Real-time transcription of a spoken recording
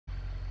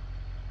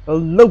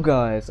Hello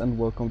guys and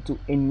welcome to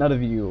another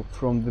video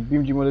from the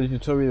BeamNG model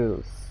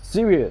tutorial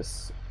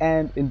series,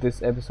 and in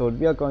this episode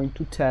we are going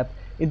to tap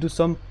into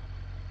some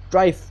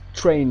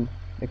drivetrain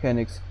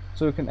mechanics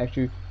so you can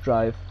actually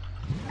drive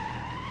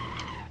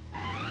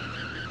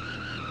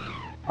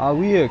our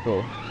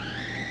vehicle.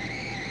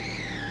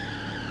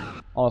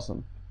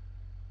 Awesome.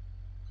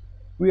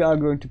 We are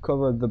going to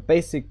cover the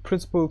basic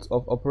principles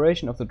of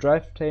operation of the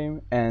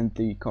drivetrain, and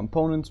the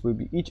components will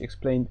be each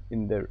explained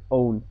in their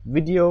own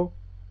video,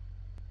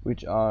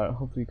 which are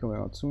hopefully coming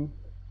out soon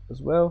as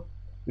well.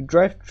 The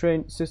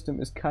drivetrain system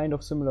is kind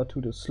of similar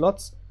to the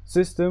slots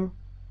system,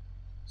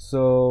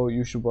 so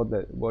you should watch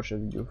that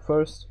video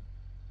first,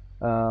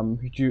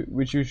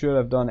 which you should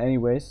have done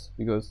anyways,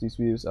 because these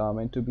videos are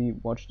meant to be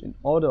watched in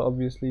order,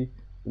 obviously,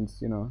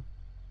 since you know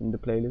in the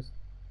playlist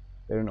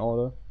they're in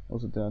order.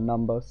 Also there are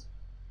numbers,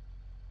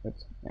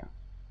 but yeah.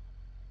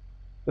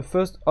 The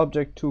first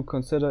object to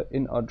consider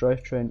in our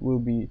drivetrain will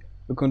be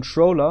the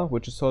controller,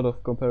 which is sort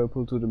of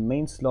comparable to the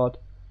main slot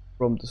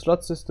from the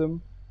slot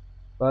system,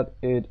 but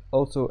it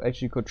also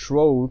actually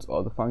controls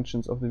all the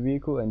functions of the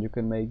vehicle, and you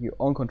can make your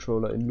own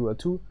controller in Lua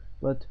 2,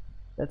 but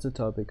that's a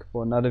topic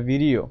for another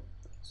video.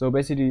 So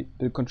basically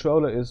the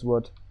controller is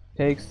what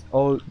takes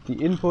all the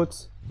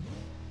inputs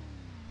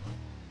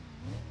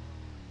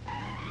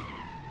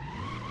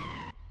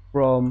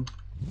from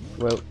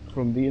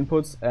the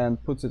inputs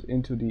and puts it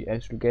into the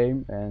actual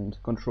game and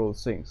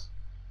controls things.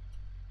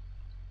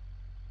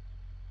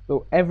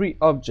 So every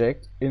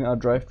object in our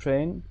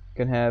drivetrain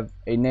can have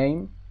a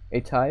name,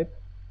 a type,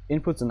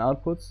 inputs and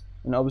outputs,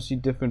 and obviously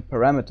different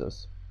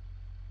parameters.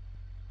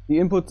 The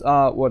inputs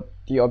are what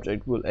the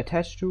object will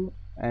attach to,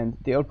 and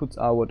the outputs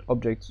are what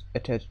objects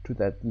attach to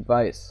that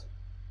device.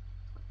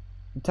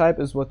 The type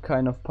is what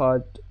kind of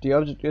part the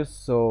object is.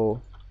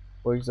 So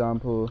for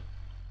example,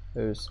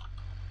 there's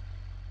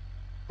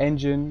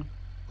engine,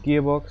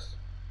 gearbox,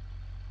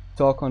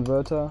 torque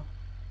converter,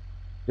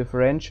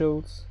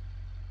 differentials,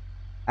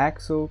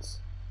 axles,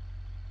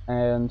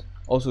 and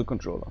also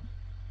controller.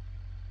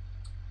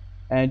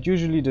 And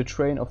usually the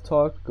train of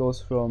torque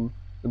goes from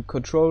the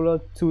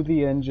controller to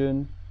the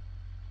engine,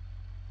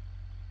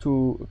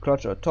 to a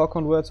clutch or torque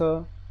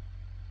converter,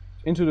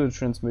 into the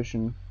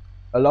transmission,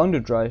 along the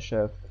drive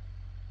shaft,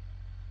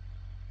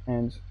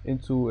 and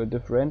into a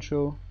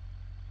differential,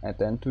 and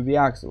then to the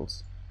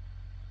axles.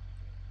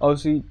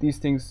 Obviously these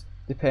things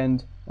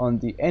depend on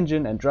the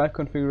engine and drive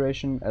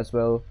configuration, as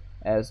well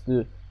as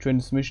the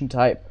transmission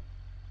type.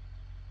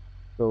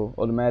 So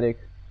automatic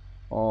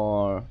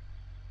or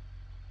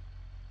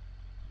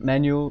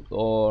manual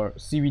or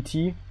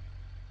CVT.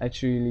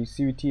 Actually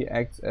CVT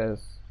acts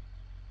as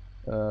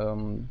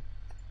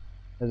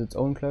its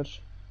own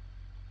clutch.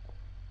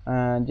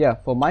 And yeah,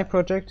 for my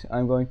project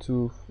I'm going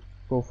to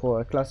go for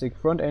a classic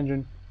front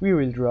engine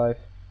rear-wheel drive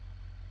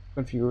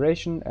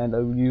configuration, and I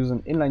will use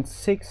an inline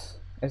 6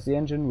 as the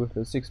engine with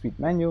a 6-speed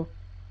manual.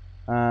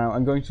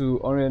 I'm going to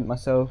orient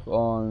myself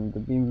on the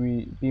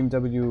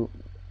BMW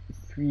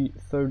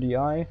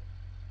 330i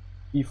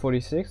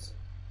E46,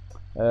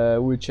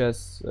 which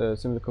has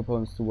similar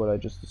components to what I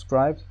just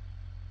described.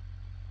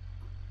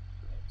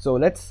 So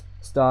let's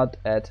start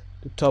at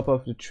the top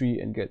of the tree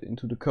and get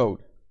into the code.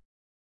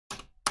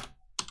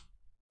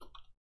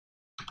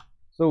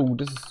 So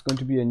this is going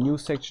to be a new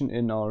section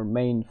in our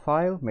main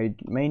file,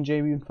 main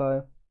JVM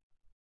file.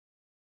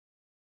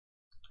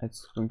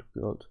 It's going to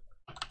be called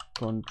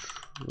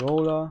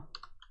controller,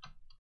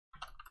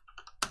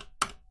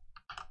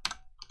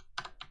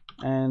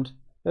 and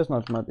there's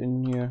not much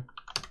in here,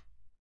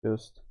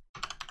 just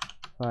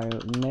file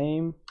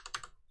name,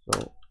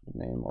 so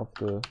the name of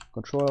the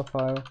controller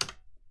file.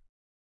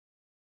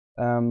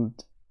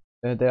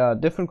 There are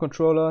different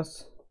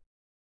controllers.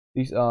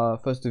 These are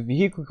first the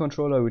vehicle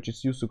controller, which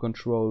is used to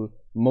control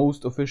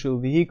most official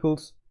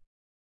vehicles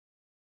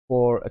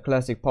for a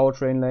classic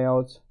powertrain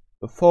layout.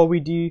 The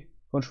 4VD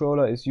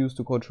controller is used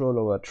to control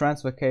over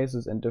transfer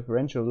cases and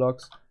differential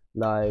locks,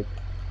 like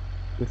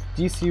with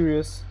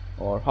D-Series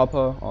or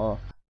Hopper or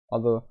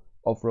other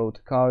off-road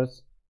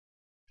cars.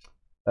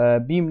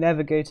 Beam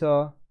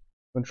Navigator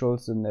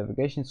controls the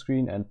navigation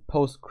screen, and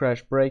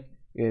post-crash brake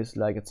is,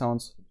 like it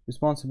sounds,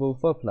 responsible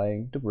for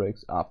applying the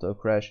brakes after a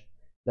crash,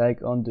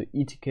 like on the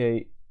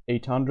ETK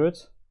 800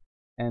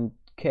 and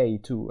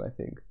K2, I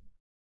think.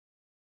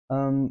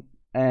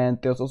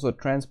 And there's also a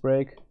trans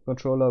brake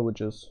controller,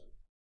 which is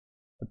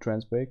a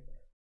trans brake,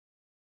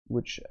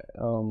 which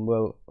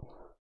well,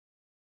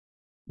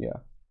 yeah,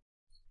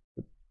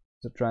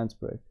 it's a trans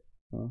brake.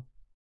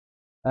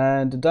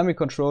 And the dummy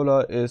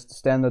controller is the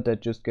standard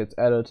that just gets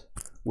added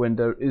when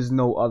there is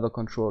no other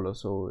controller,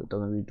 so it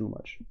doesn't really do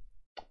much.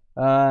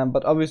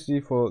 But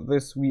obviously for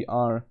this we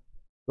are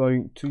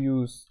going to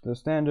use the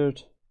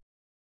standard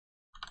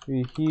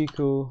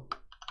vehicle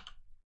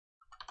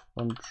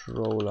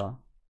controller,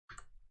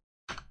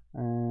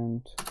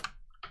 and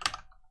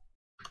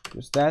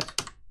just that.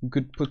 You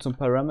could put some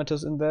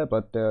parameters in there,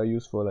 but they are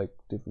used for like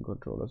different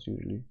controllers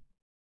usually.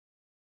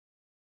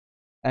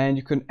 And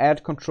you can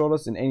add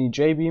controllers in any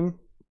JBeam,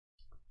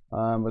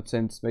 but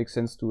since it makes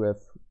sense to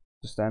have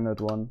the standard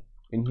one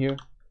in here.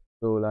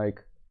 So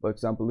like, for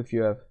example, if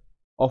you have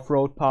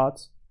off-road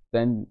parts,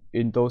 then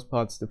in those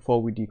parts the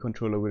 4WD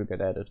controller will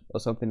get added, or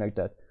something like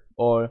that.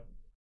 Or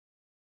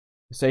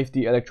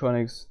safety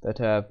electronics that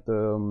have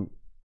the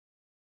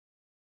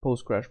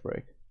post-crash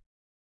brake.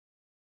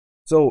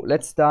 So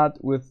let's start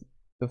with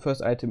the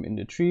first item in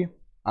the tree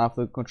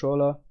after the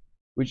controller,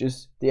 which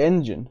is the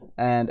engine.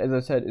 And as I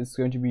said, it's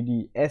going to be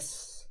the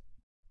S.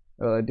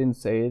 Well, I didn't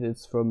say it.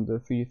 It's from the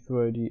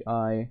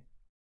 330i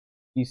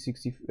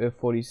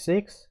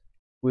E6046,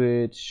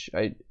 which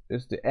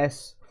is the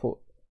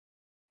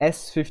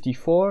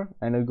S54,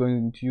 and I'm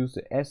going to use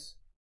the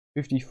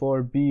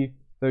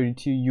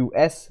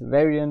S54B32US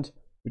variant,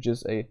 which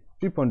is a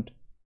 3.2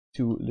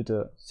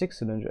 liter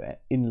 6-cylinder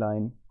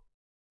inline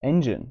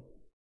engine.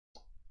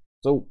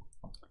 So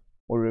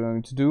what we're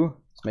going to do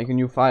is make a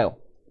new file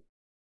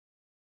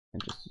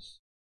and just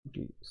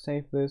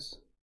save this.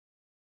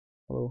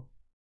 Hello,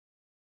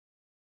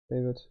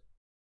 save it.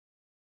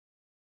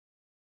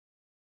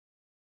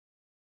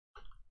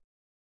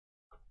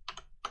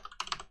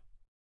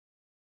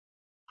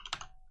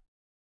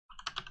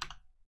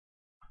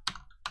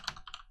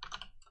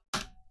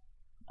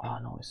 Oh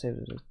no, I saved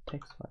it as a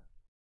text file.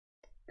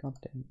 God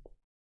damn it.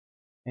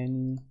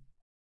 Any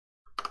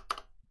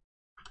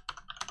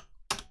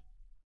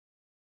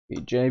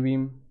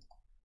JBeam.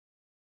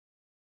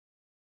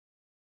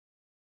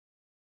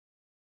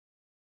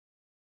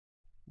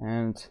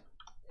 And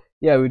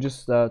yeah, we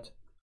just start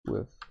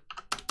with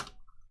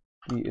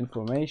the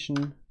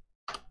information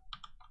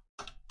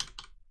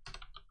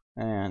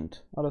and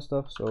other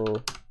stuff.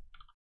 So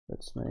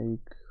let's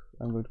make,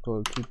 I'm going to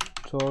call it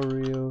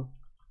tutorial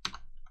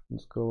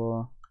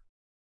underscore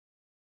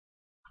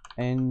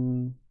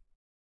engine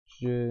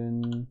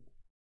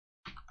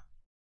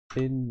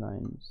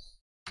inline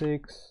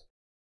 6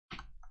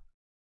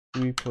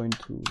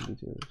 3.2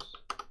 liters,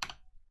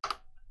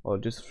 or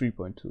just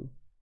 3.2.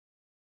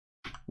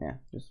 Yeah,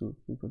 just do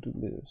 3.2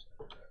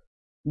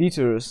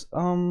 liters.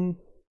 I'm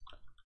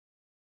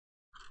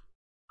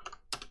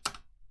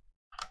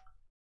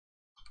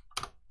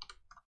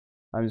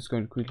just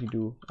going to quickly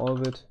do all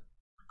of it.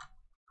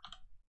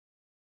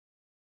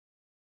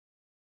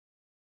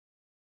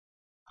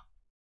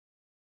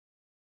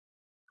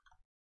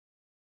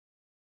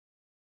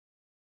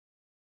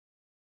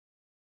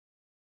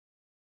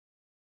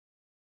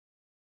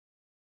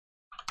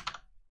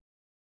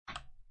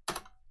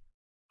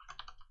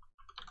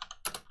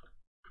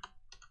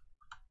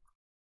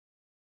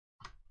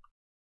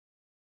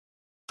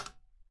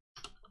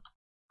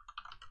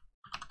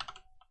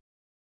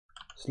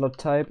 Slot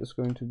type is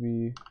going to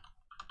be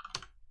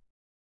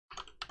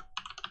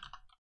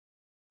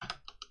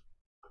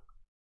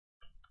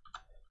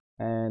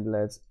and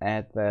let's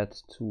add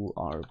that to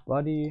our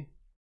body.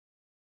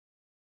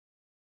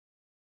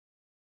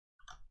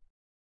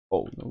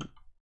 Oh no.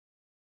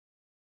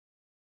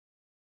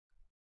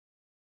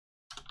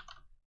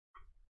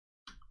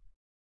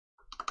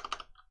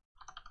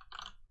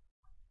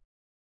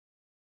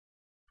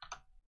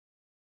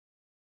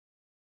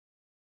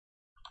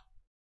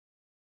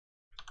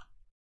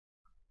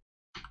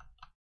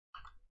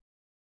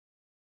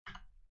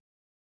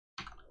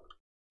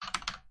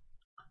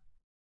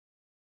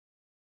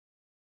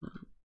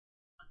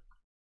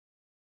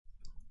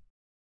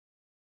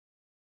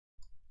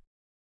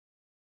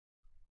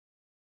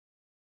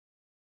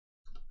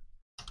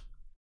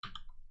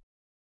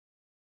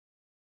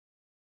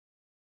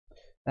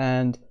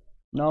 And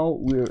now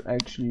we're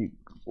actually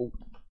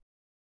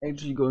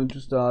going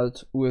to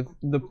start with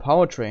the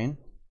powertrain.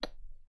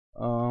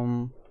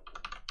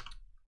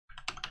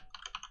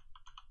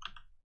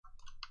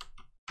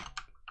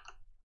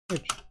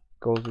 Which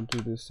goes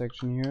into this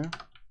section here.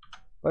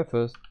 By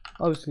first,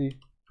 obviously,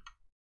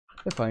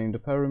 defining the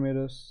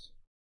parameters.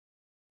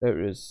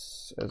 There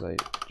is, as I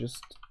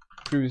just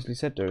previously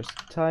said, there's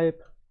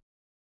type.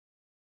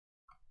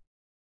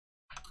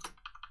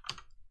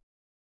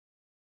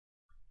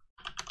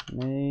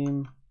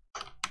 Name,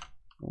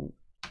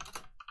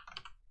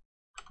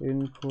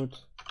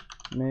 input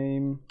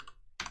name,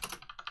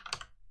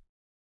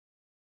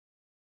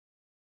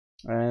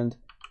 and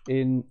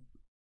input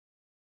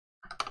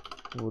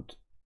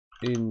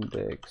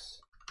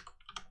index.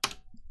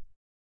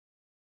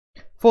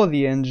 For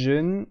the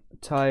engine,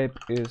 type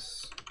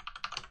is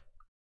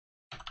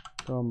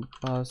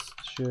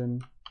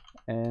combustion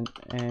and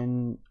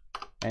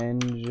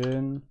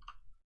engine.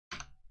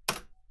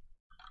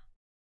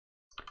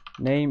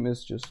 Name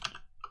is just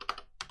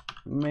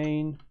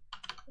main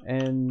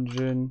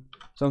engine.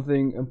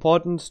 Something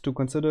important to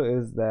consider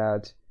is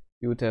that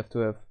you would have to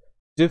have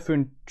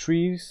different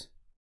trees.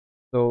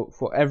 So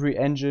for every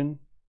engine,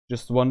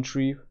 just one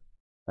tree,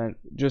 and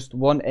just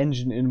one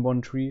engine in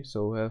one tree.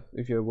 So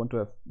if you want to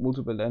have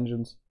multiple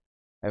engines,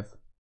 have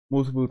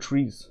multiple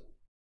trees,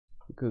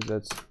 because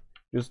that's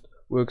just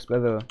works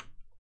better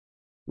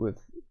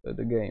with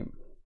the game.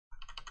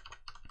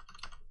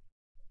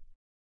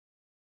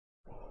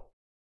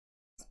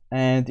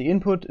 And the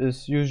input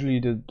is usually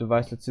the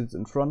device that sits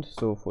in front.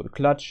 So for the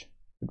clutch,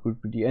 it would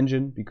be the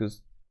engine,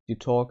 because the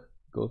torque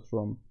goes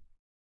from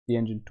the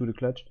engine to the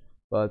clutch,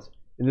 but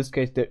in this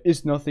case there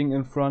is nothing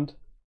in front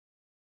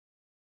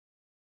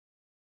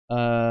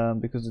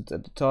because it's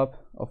at the top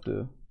of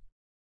the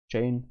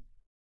chain.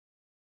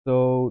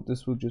 So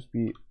this will just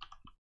be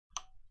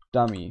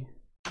dummy,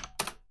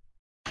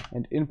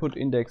 and input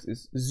index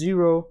is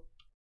 0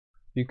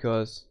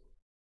 because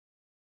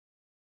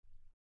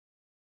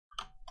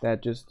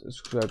that just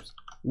describes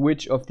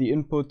which of the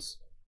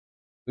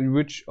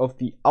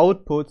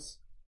outputs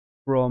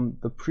from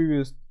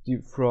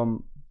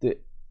the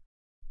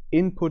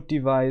input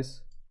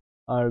device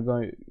are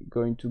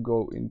going to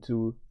go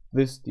into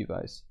this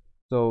device.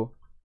 So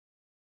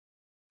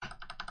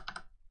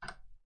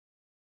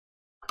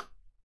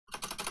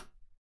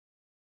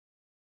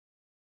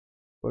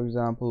for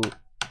example,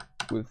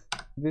 with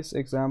this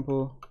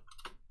example,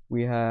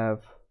 we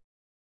have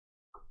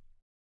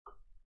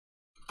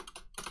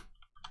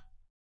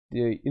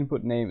the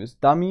input name is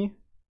dummy,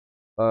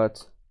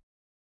 but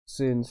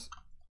since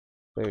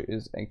there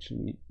is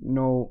actually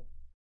no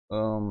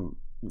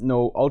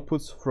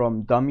outputs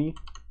from dummy,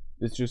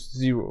 it's just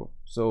 0.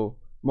 So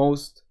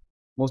most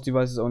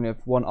devices only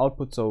have one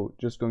output, so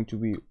just going to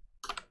be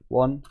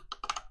 1,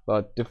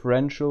 but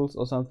differentials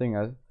or something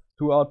have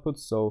 2 outputs,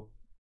 so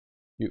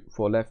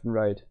for left and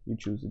right you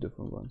choose the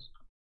different ones,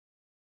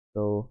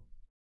 so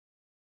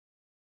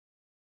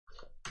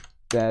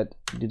that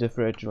the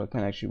differential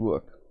can actually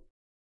work.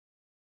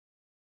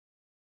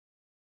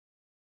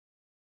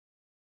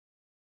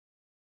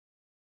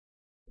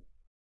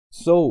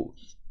 So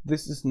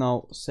this is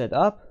now set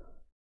up.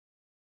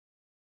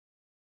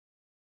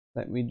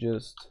 Let me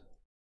just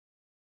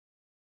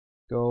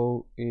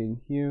go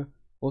in here.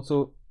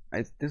 Also,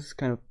 this is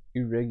kind of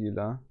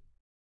irregular,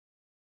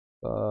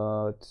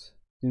 but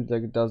seems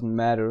like it doesn't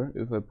matter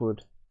if I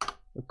put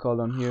a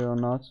column here or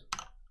not.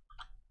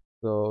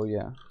 So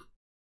yeah,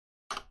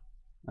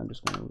 I'm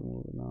just gonna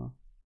remove it now.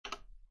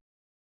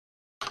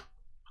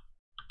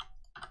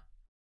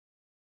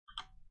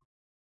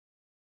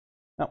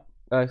 Now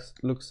that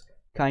looks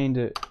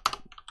kinda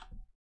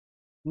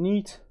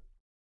neat.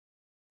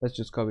 Let's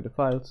just copy the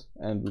files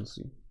and we'll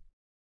see.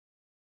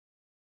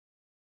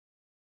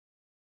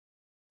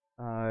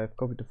 I've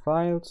copied the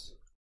files,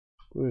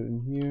 put it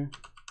in here,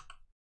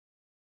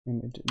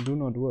 and it do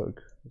not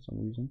work for some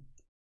reason.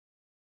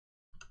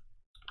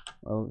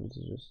 Well, let's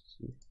just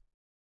see.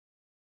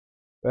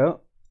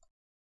 Well,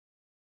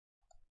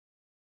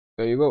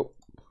 there you go.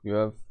 You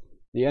have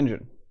the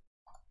engine.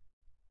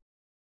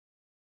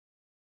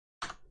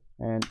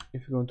 And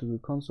if you go into the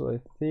console, I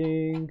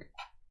think,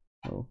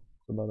 oh,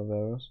 it's a lot of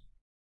errors.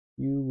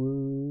 You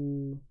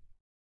will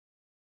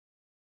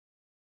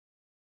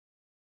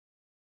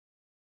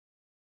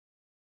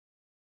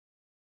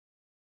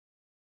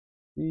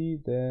see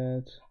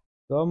that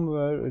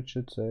somewhere it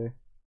should say,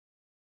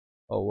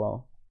 oh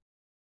wow.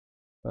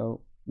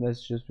 Well,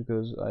 that's just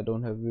because I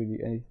don't have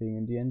really anything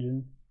in the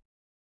engine.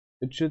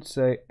 It should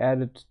say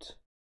added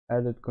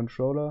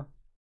controller,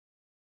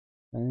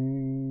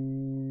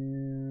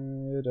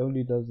 and it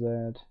only does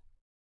that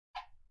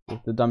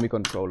with the dummy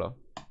controller.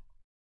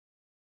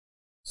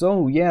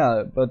 So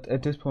yeah, but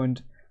at this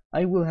point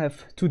I will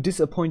have to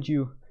disappoint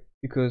you,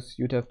 because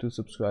you'd have to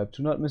subscribe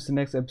to not miss the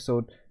next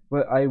episode,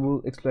 where I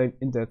will explain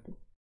in depth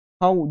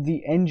how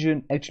the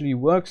engine actually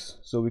works,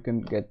 so we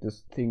can get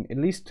this thing at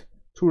least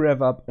to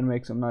rev up and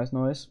make some nice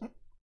noise.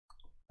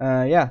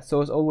 Yeah,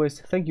 so as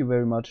always, thank you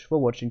very much for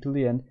watching till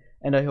the end,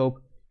 and I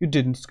hope you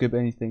didn't skip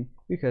anything,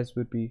 because it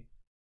would be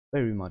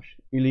very much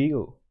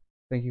illegal.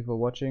 Thank you for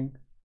watching,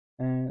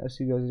 and I'll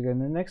see you guys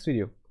again in the next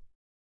video.